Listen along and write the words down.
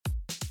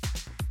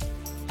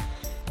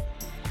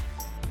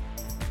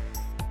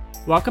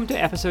Welcome to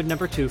episode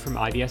number 2 from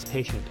IBS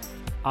Patient.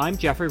 I'm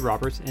Jeffrey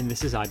Roberts and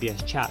this is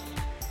IBS Chat.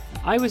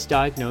 I was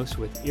diagnosed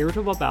with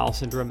irritable bowel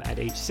syndrome at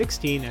age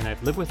 16 and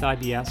I've lived with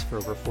IBS for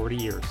over 40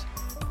 years.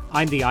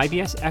 I'm the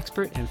IBS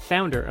expert and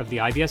founder of the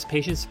IBS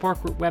Patient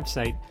Support Group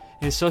website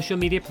and social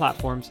media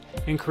platforms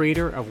and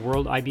creator of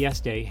World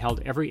IBS Day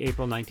held every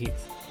April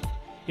 19th.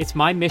 It's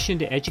my mission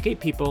to educate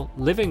people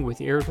living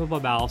with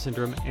irritable bowel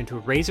syndrome and to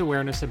raise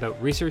awareness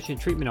about research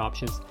and treatment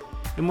options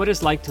and what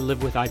it's like to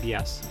live with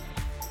IBS.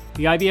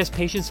 The IBS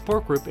Patient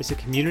Support Group is a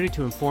community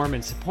to inform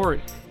and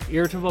support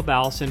irritable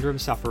bowel syndrome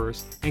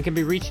sufferers and can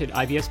be reached at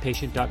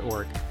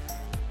ibspatient.org.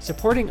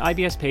 Supporting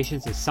IBS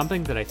patients is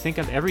something that I think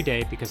of every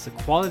day because the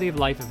quality of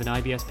life of an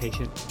IBS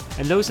patient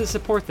and those that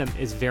support them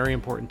is very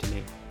important to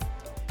me.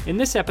 In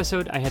this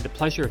episode, I had the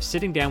pleasure of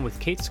sitting down with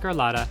Kate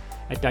Scarlatta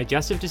at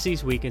Digestive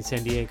Disease Week in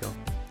San Diego.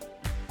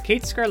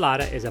 Kate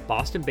Scarlatta is a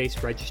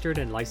Boston-based registered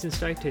and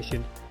licensed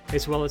dietitian,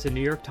 as well as a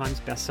New York Times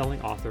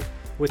bestselling author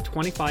with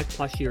 25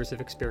 plus years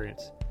of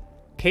experience.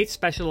 Kate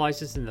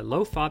specializes in the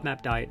low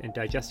FODMAP diet and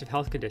digestive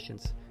health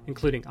conditions,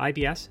 including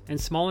IBS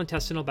and small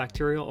intestinal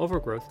bacterial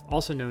overgrowth,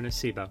 also known as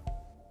SIBO.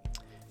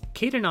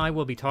 Kate and I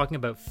will be talking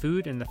about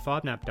food and the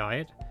FODMAP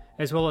diet,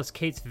 as well as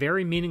Kate's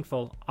very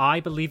meaningful I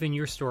Believe in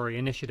Your Story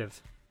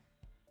initiative.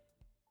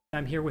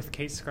 I'm here with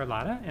Kate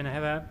Scarlatta, and I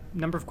have a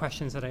number of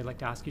questions that I'd like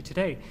to ask you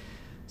today.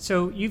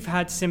 So you've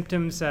had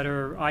symptoms that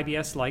are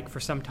IBS-like for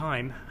some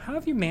time. How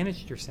have you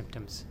managed your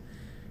symptoms?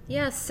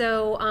 Yeah,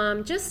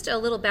 so just a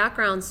little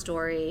background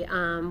story.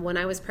 When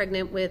I was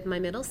pregnant with my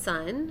middle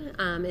son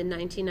in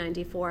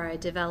 1994, I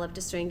developed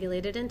a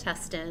strangulated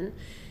intestine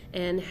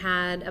and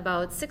had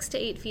about 6 to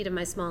 8 feet of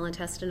my small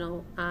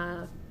intestine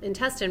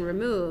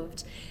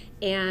removed,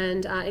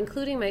 and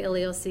including my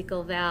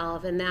ileocecal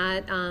valve, and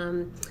that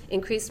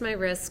increased my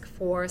risk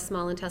for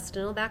small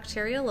intestinal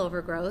bacterial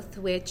overgrowth,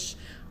 which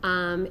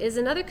is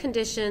another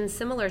condition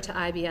similar to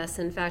IBS.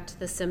 In fact,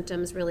 the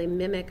symptoms really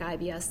mimic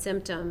IBS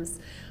symptoms.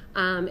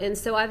 And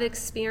so I've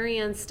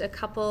experienced a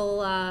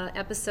couple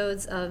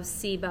episodes of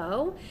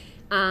SIBO,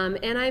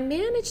 and I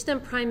manage them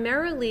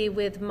primarily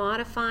with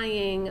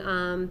modifying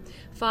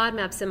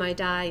FODMAPs in my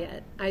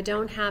diet. I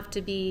don't have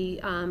to be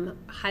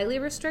highly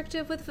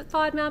restrictive with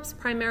FODMAPs,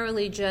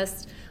 primarily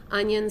just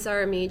onions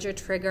are a major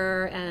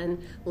trigger, and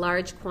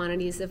large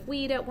quantities of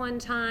wheat at one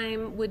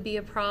time would be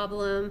a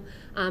problem.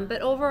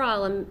 But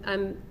overall,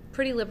 I'm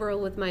pretty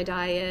liberal with my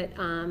diet,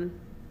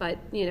 but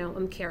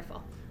I'm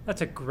careful.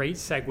 That's a great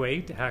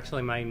segue to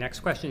actually my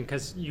next question,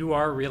 because you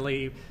are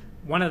really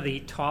one of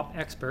the top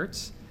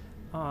experts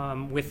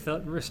with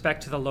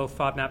respect to the low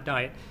FODMAP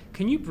diet.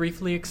 Can you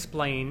briefly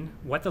explain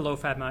what the low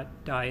FODMAP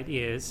diet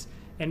is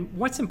and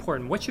what's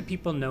important? What should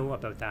people know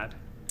about that?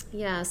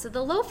 Yeah, so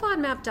the low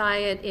FODMAP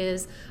diet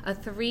is a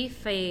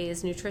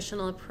 3-phase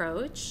nutritional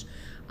approach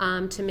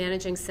to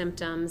managing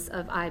symptoms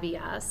of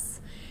IBS.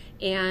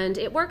 And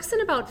it works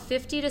in about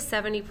 50 to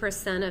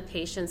 70% of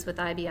patients with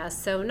IBS.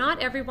 So not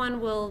everyone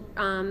will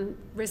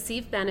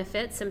receive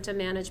benefit, symptom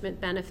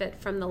management benefit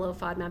from the low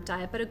FODMAP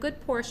diet, but a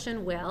good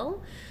portion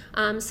will.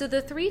 So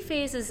the 3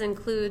 phases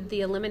include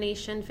the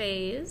elimination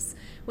phase,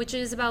 which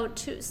is about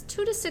 2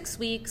 to 6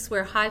 weeks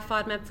where high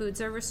FODMAP foods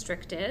are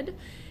restricted.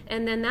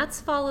 And then that's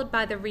followed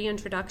by the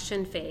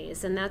reintroduction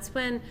phase, and that's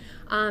when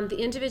the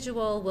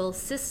individual will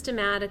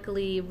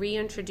systematically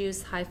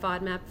reintroduce high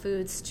FODMAP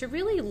foods to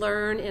really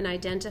learn and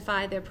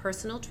identify their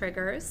personal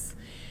triggers.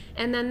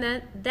 And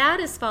then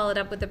that is followed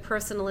up with the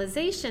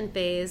personalization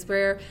phase,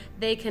 where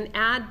they can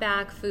add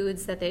back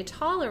foods that they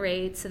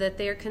tolerate so that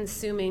they're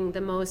consuming the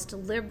most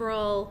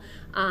liberal,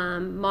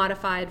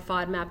 modified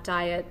FODMAP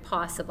diet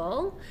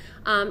possible.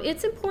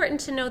 It's important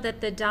to know that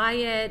the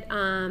diet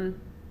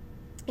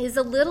is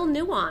a little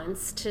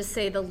nuanced, to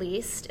say the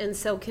least, and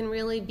so can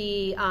really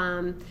be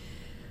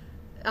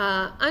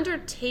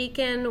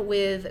undertaken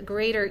with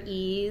greater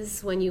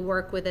ease when you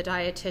work with a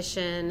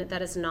dietitian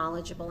that is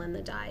knowledgeable in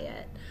the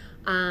diet.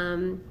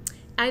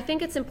 I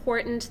think it's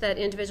important that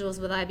individuals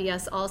with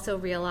IBS also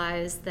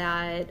realize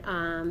that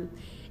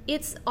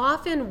it's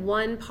often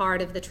one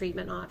part of the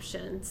treatment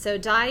option. So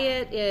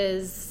diet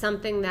is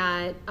something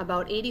that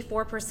about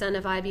 84%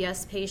 of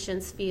IBS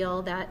patients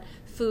feel that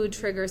food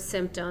triggers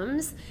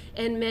symptoms,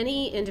 and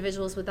many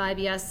individuals with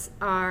IBS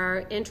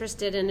are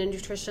interested in a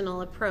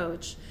nutritional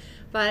approach.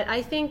 But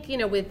I think,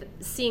 with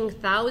seeing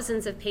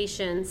thousands of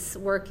patients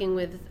working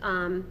with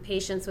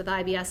patients with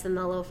IBS and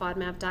the low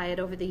FODMAP diet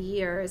over the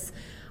years,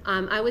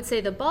 I would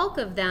say the bulk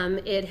of them,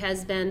 it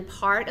has been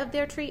part of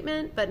their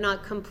treatment, but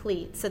not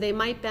complete. So they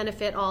might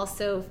benefit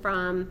also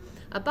from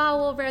a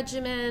bowel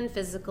regimen,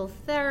 physical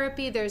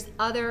therapy. There's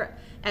other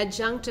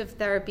adjunctive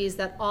therapies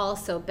that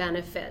also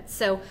benefit.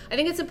 So I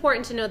think it's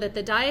important to know that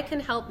the diet can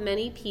help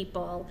many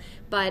people,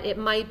 but it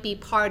might be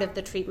part of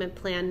the treatment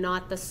plan,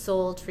 not the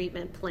sole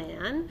treatment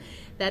plan.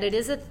 That it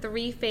is a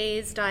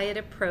 3-phase diet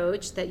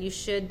approach, that you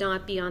should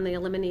not be on the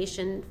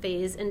elimination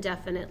phase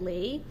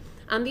indefinitely.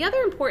 The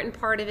other important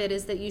part of it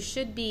is that you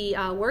should be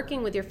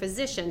working with your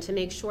physician to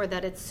make sure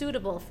that it's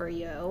suitable for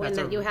you and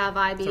that you have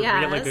IBS.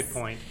 That's a really good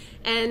point.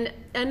 And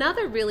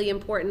another really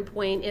important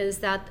point is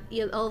that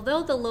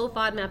although the low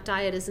FODMAP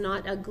diet is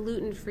not a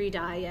gluten-free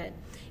diet,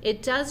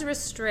 it does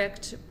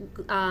restrict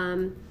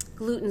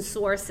gluten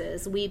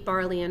sources, wheat,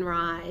 barley, and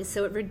rye.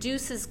 So it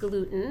reduces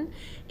gluten.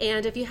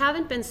 And if you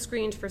haven't been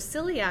screened for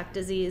celiac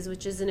disease,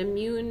 which is an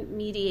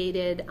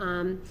immune-mediated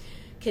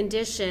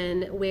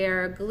condition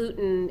where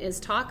gluten is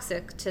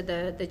toxic to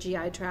the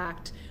GI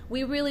tract,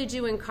 we really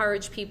do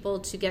encourage people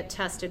to get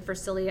tested for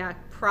celiac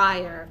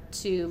prior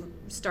to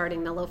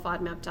starting the low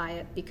FODMAP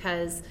diet,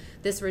 because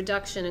this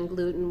reduction in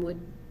gluten would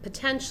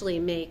potentially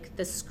make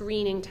the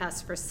screening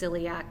test for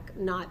celiac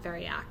not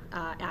very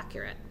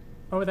accurate.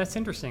 Oh, that's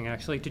interesting,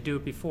 actually, to do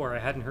it before. I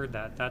hadn't heard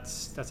that.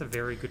 That's a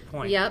very good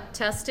point. Yep,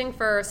 testing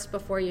first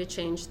before you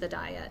change the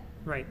diet.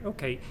 Right,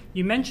 okay.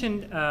 You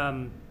mentioned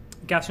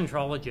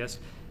gastroenterologist.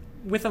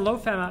 With a low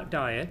FODMAP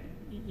diet,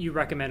 you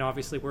recommend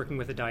obviously working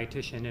with a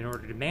dietitian in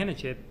order to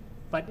manage it.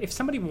 But if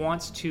somebody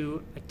wants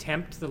to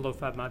attempt the low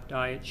FODMAP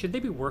diet, should they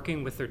be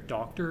working with their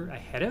doctor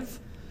ahead of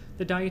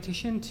the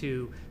dietitian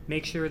to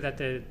make sure that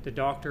the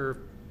doctor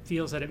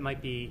feels that it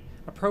might be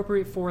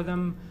appropriate for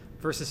them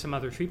versus some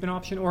other treatment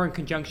option, or in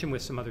conjunction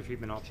with some other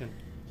treatment option?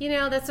 You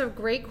know, that's a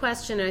great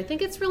question. I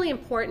think it's really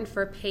important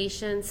for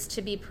patients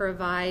to be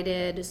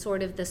provided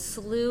sort of the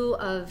slew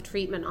of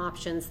treatment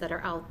options that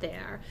are out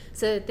there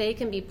so that they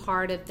can be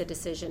part of the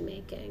decision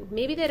making.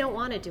 Maybe they don't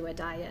want to do a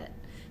diet.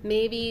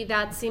 Maybe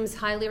that seems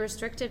highly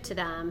restrictive to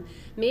them.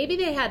 Maybe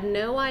they had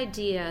no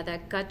idea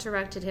that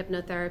gut-directed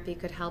hypnotherapy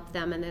could help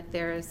them and that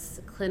there's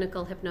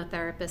clinical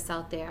hypnotherapists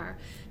out there.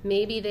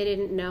 Maybe they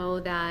didn't know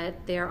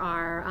that there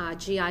are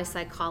GI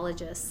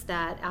psychologists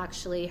that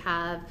actually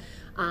have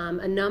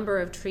a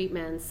number of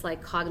treatments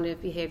like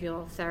cognitive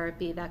behavioral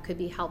therapy that could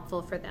be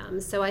helpful for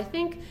them. So I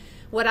think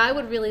what I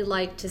would really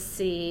like to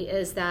see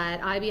is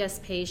that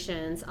IBS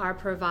patients are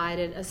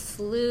provided a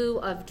slew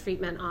of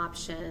treatment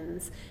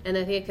options and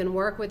that they can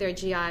work with their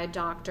GI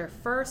doctor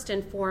first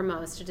and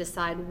foremost to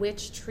decide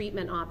which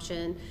treatment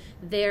option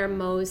they're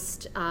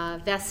most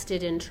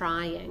vested in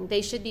trying.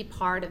 They should be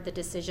part of the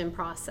decision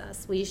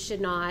process. We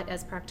should not,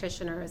 as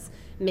practitioners,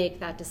 make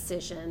that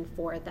decision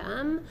for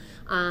them.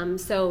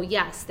 So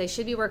yes, they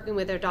should be working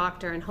with their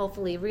doctor and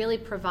hopefully really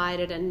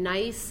provided a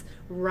nice,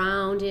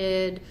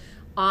 rounded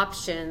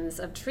options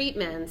of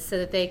treatments so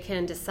that they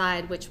can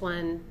decide which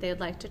one they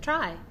would like to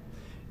try.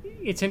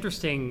 It's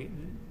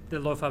interesting, the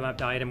low FODMAP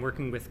diet, and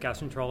working with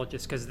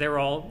gastroenterologists because they're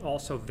all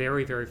also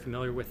very, very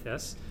familiar with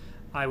this.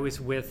 I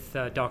was with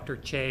Dr.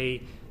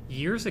 Che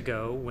years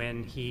ago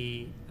when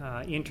he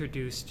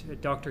introduced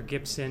Dr.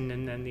 Gibson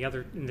and then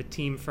the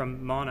team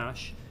from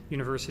Monash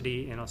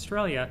University in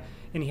Australia,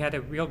 and he had a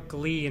real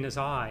glee in his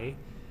eye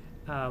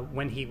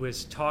when he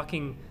was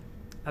talking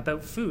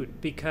about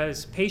food,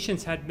 because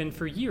patients had been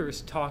for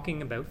years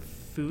talking about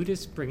food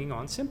is bringing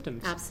on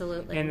symptoms.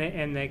 Absolutely. And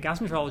the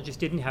gastroenterologist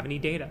didn't have any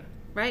data.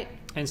 Right.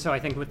 And so I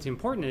think what's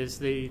important is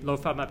the low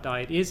FODMAP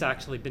diet is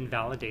actually been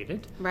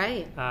validated.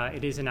 Right.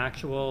 It is an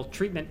actual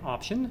treatment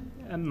option,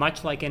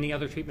 much like any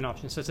other treatment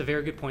option. So it's a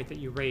very good point that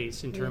you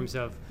raised in terms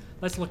of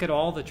let's look at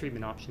all the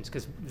treatment options,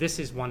 because this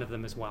is one of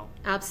them as well.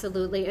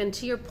 Absolutely. And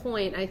to your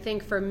point, I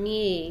think for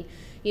me,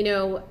 you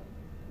know,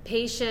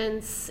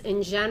 patients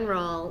in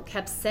general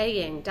kept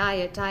saying,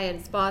 diet,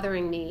 it's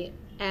bothering me.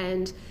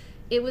 And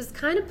it was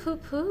kind of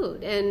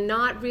poo-pooed and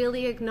not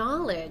really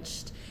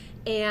acknowledged.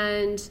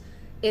 And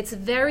it's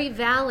very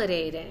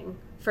validating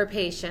for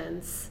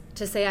patients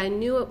to say, I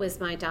knew it was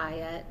my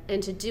diet,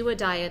 and to do a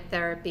diet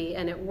therapy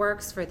and it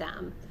works for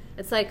them.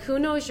 It's like, who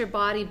knows your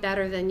body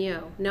better than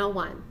you? No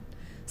one.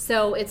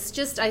 So it's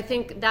just, I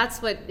think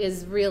that's what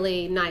is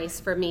really nice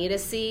for me to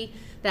see,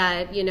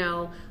 that, you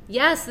know,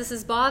 yes, this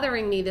is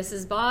bothering me,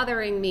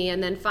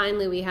 and then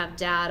finally we have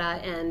data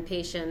and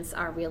patients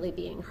are really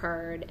being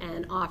heard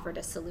and offered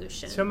a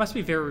solution. So it must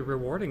be very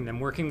rewarding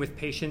then, working with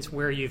patients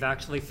where you've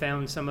actually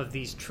found some of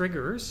these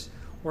triggers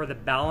or the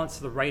balance,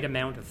 the right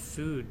amount of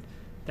food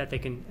that they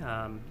can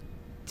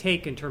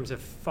take in terms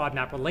of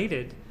FODMAP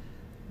related,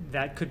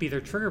 that could be their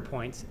trigger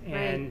points.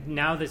 And right.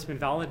 Now that's been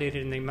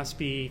validated and they must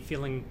be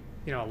feeling,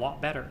 you know, a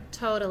lot better.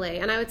 Totally.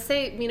 And I would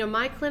say, you know,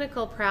 my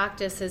clinical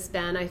practice has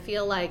been, I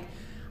feel like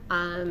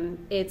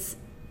it's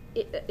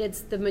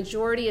the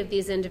majority of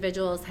these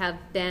individuals have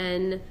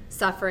been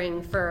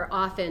suffering for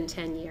often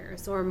 10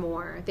 years or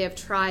more. They have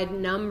tried a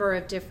number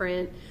of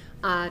different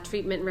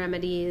treatment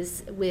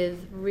remedies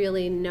with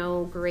really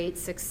no great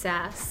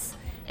success.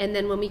 And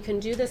then when we can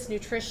do this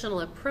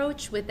nutritional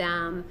approach with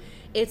them,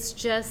 it's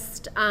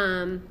just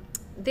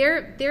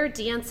they're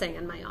dancing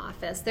in my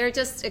office. They're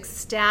just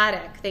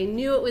ecstatic. They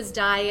knew it was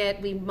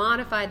diet. We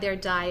modified their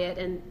diet,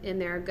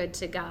 and they're good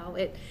to go.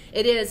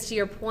 It is, to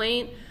your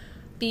point,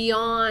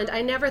 beyond.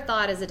 I never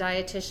thought as a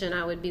dietitian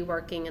I would be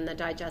working in the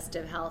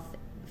digestive health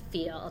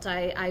field.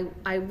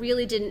 I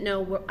really didn't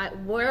know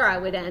where I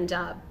would end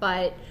up,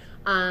 but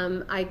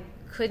I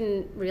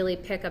couldn't really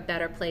pick a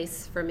better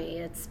place for me.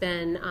 It's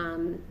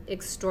been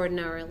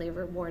extraordinarily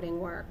rewarding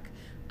work,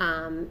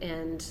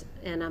 and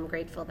I'm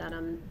grateful that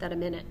I'm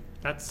in it.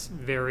 That's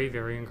very,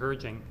 very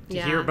encouraging to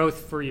Yeah. hear,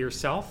 both for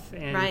yourself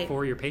and Right.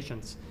 for your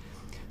patients.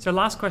 So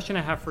last question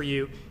I have for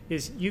you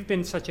is, you've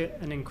been such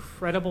an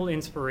incredible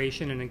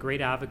inspiration and a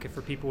great advocate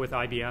for people with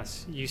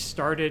IBS. You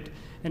started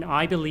an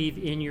I Believe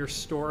in Your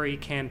Story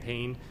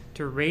campaign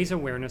to raise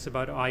awareness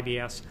about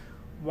IBS.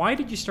 Why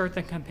did you start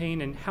that campaign,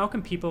 and how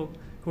can people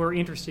who are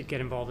interested get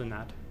involved in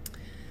that?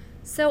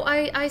 So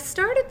I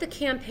started the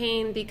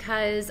campaign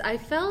because I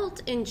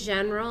felt in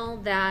general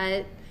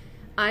that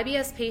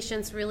IBS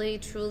patients really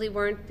truly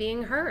weren't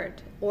being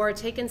heard or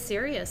taken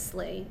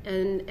seriously.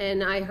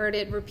 And I heard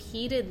it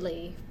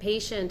repeatedly,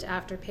 patient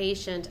after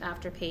patient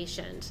after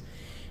patient.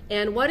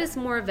 And what is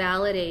more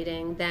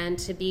validating than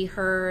to be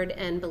heard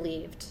and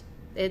believed?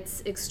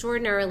 It's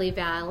extraordinarily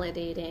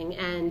validating.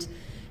 And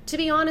to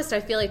be honest, I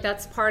feel like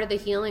that's part of the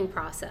healing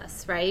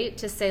process, right?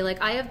 To say,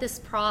 like, I have this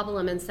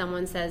problem, and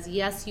someone says,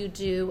 yes, you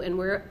do,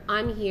 and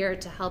I'm here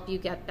to help you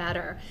get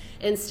better.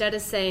 Instead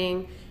of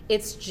saying,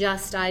 it's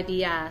just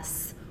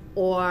IBS,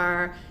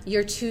 or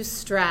you're too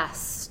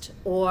stressed,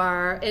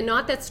 and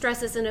not that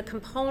stress isn't a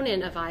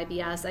component of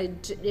IBS.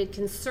 It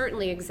can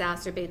certainly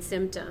exacerbate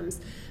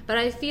symptoms. But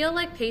I feel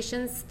like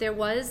there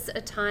was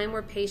a time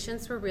where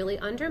patients were really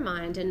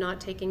undermined and not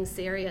taken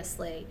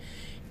seriously.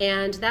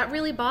 And that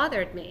really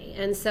bothered me.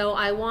 And so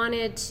I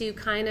wanted to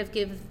kind of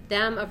give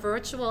them a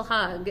virtual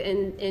hug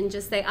and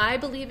just say, I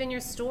believe in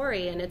your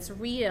story and it's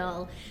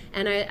real.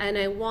 And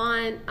I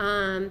want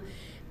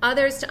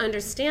others to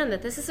understand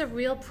that this is a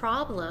real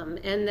problem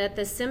and that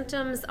the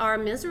symptoms are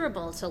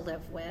miserable to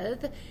live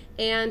with,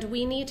 and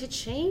we need to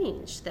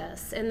change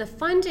this. And the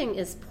funding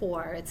is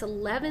poor. It's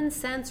 11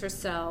 cents or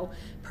so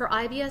per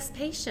IBS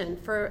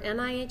patient for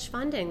NIH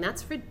funding.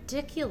 That's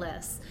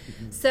ridiculous.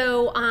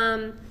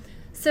 Mm-hmm.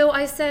 So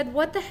I said,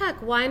 what the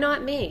heck? Why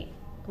not me?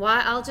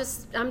 I'm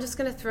just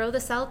going to throw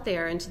this out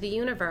there into the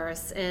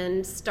universe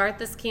and start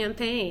this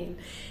campaign.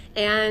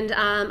 And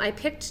I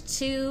picked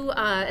two,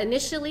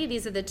 initially,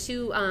 these are the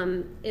two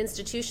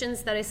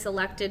institutions that I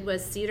selected,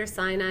 was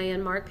Cedars-Sinai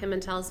and Mark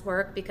Pimentel's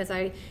work, because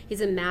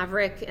he's a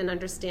maverick in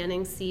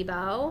understanding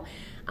SIBO,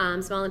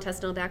 small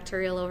intestinal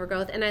bacterial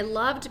overgrowth. And I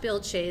loved Bill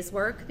Che's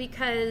work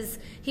because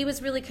he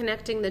was really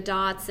connecting the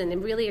dots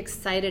and really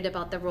excited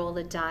about the role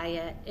of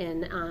diet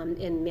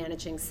in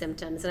managing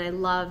symptoms. And I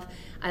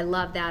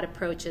love that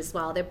approach as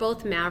well. They're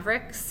both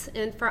mavericks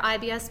for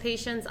IBS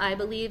patients, I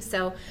believe.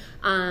 So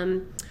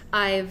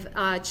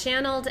I've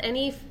channeled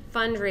any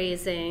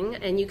fundraising,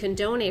 and you can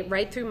donate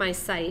right through my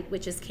site,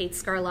 which is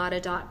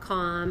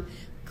katescarlotta.com.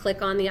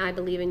 Click on the I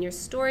Believe in Your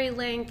Story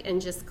link and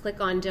just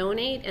click on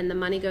donate, and the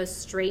money goes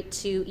straight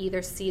to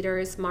either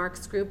Cedars,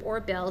 Mark's group, or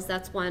Bill's.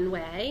 That's one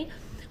way.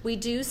 We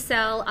do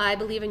sell I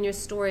Believe in Your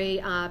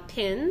Story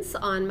pins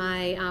on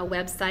my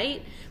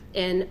website,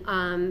 and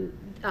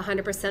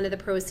 100% of the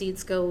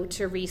proceeds go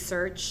to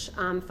research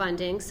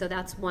funding, so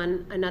that's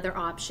another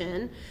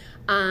option.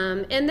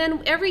 And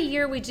then every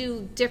year we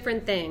do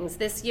different things.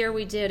 This year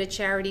we did a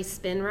charity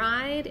spin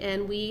ride,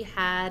 and we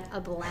had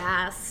a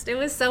blast. It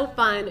was so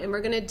fun, and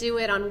we're going to do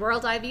it on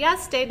World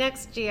IBS Day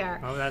next year.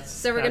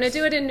 So we're going to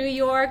do it in New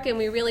York, and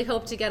we really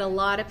hope to get a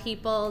lot of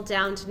people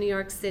down to New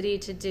York City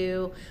to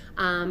do,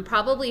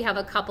 probably have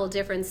a couple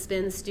different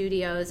spin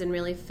studios and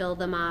really fill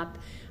them up.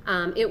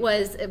 It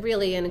was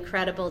really an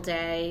incredible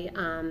day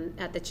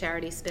at the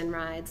charity spin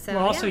ride. So,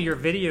 well, also your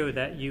video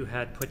that you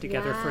had put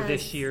together for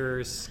this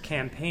year's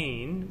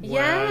campaign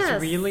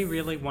was really,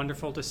 really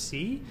wonderful to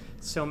see.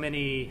 So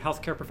many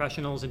healthcare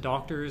professionals and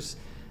doctors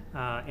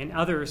and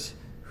others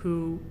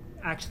who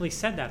actually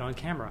said that on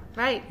camera.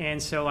 Right.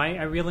 And so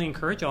I really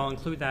encourage, I'll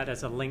include that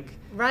as a link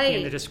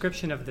in the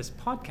description of this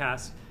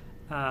podcast,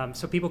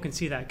 so people can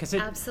see that.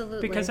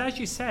 Absolutely. Because as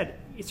you said,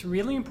 it's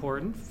really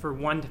important for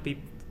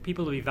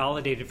people to be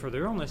validated for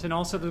their illness, and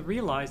also to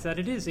realize that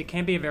it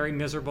can be a very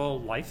miserable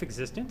life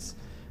existence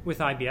with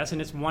IBS, and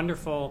it's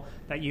wonderful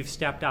that you've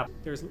stepped up.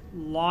 There's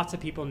lots of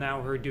people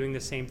now who are doing the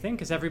same thing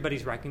because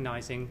everybody's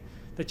recognizing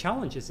the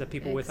challenges that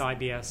people with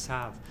IBS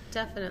have.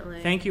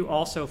 Definitely. Thank you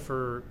also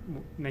for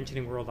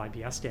mentioning World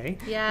IBS Day.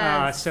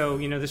 Yes. So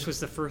this was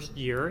the first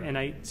year, and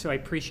I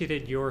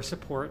appreciated your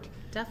support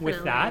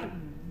with that.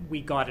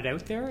 We got it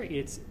out there.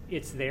 It's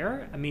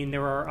there. I mean,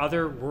 there are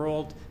other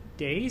World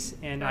days,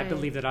 and I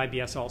believe that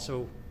IBS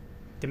also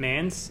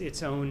demands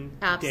its own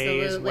day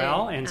as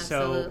well, and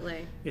so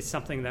it's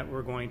something that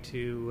we're going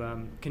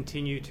to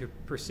continue to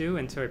pursue.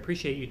 And so I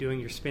appreciate you doing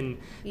your spin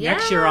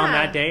next year on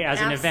that day as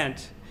an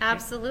event.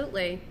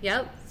 Absolutely.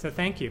 Yep. So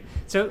thank you.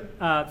 So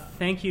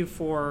thank you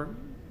for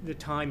the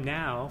time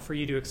now for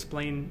you to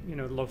explain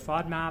the low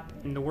FODMAP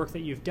and the work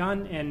that you've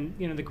done, and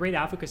the great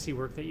advocacy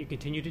work that you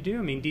continue to do.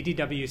 I mean,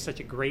 DDW is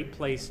such a great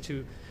place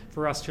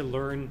for us to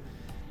learn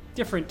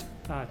different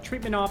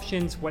treatment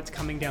options, what's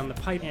coming down the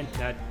pipe, and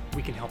that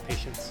we can help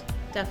patients.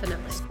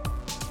 Definitely.